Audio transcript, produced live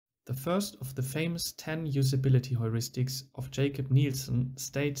The first of the famous 10 usability heuristics of Jacob Nielsen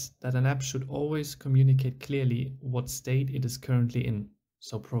states that an app should always communicate clearly what state it is currently in,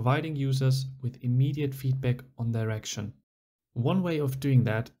 so providing users with immediate feedback on their action. One way of doing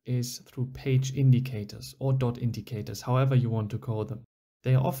that is through page indicators or dot indicators, however you want to call them.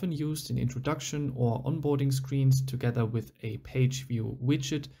 They are often used in introduction or onboarding screens together with a page view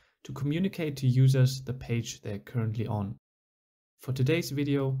widget to communicate to users the page they're currently on. For today's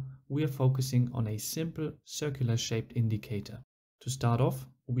video, we are focusing on a simple circular shaped indicator. To start off,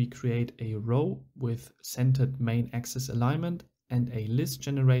 we create a row with centered main axis alignment and a list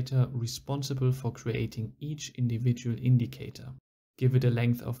generator responsible for creating each individual indicator. Give it a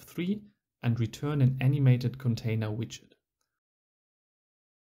length of 3 and return an AnimatedContainer widget.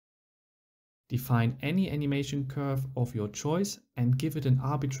 Define any animation curve of your choice and give it an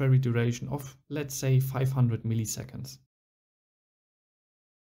arbitrary duration of, let's say, 500 milliseconds.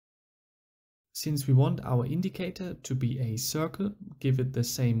 Since we want our indicator to be a circle, give it the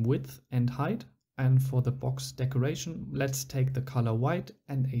same width and height. And for the box decoration, let's take the color white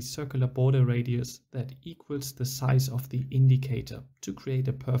and a circular border radius that equals the size of the indicator to create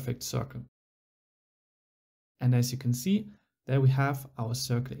a perfect circle. And as you can see, there we have our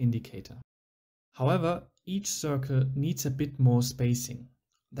circle indicator. However, each circle needs a bit more spacing.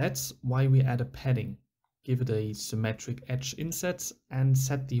 That's why we add a padding. Give it a symmetric edge insets and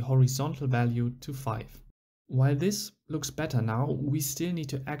set the horizontal value to 5. While this looks better now, we still need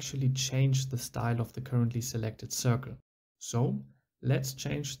to actually change the style of the currently selected circle. So let's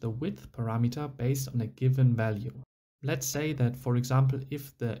change the width parameter based on a given value. Let's say that, for example,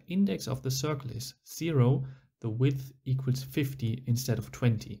 if the index of the circle is 0, the width equals 50 instead of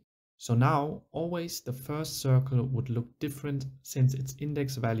 20. So now always the first circle would look different since its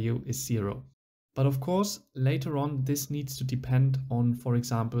index value is 0. But of course, later on this needs to depend on, for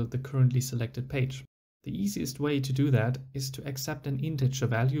example, the currently selected page. The easiest way to do that is to accept an integer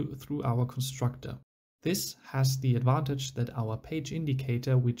value through our constructor. This has the advantage that our page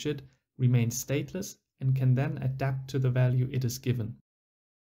indicator widget remains stateless and can then adapt to the value it is given.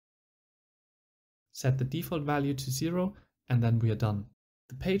 Set the default value to 0 and then we are done.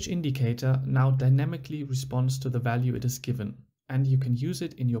 The page indicator now dynamically responds to the value it is given, and you can use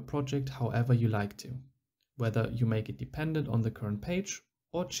it in your project however you like to, whether you make it dependent on the current page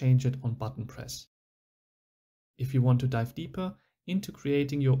or change it on button press. If you want to dive deeper into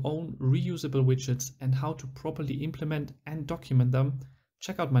creating your own reusable widgets and how to properly implement and document them,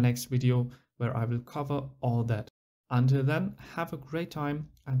 check out my next video where I will cover all that. Until then, have a great time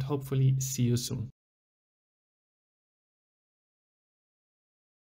and hopefully see you soon.